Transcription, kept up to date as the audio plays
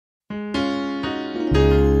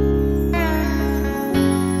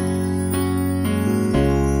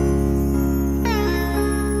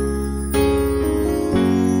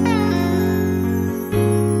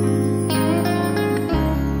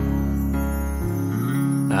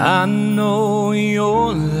I know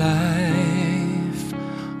your life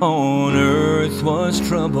on earth was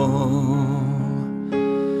trouble,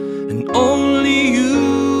 and only you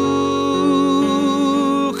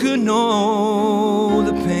could know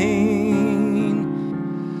the pain.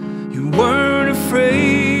 You weren't afraid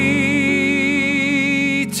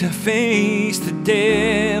to face the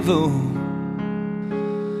devil.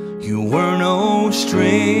 You were no stranger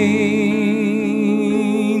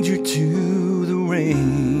to the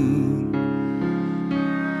rain.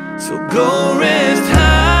 So go rest high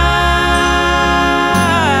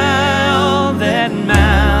on that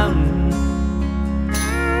mountain,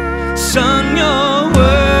 son. Your work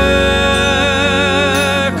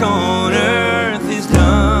on earth is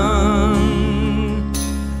done.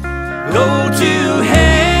 Go to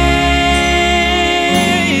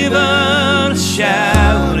heaven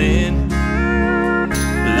shouting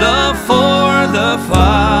love for the Father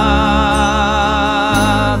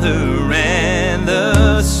and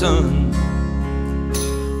the Son.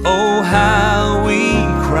 Oh, how we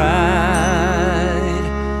cried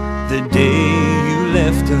the day you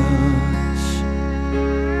left us.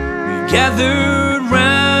 We gathered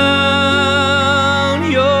round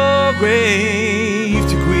your grave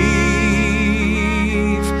to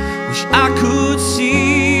grieve. Wish I could see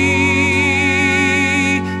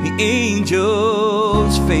the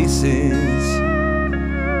angels' faces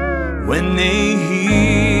when they hear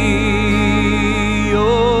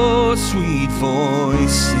your sweet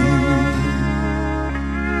voice sing.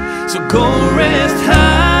 So go rest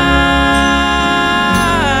high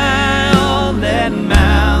on that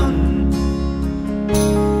mountain,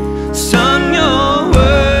 son. Your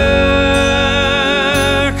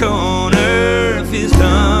work on earth is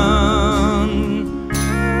done.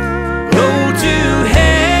 Go to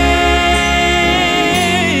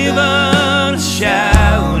heaven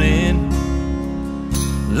shouting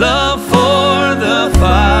love for the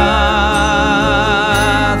Father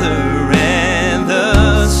and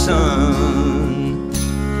the Son.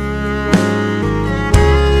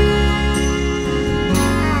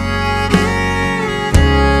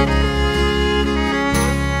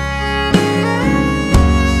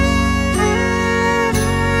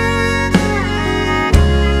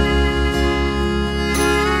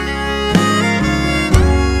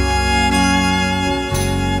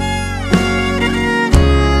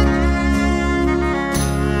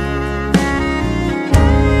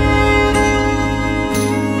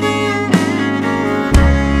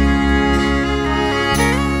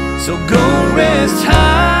 So go rest high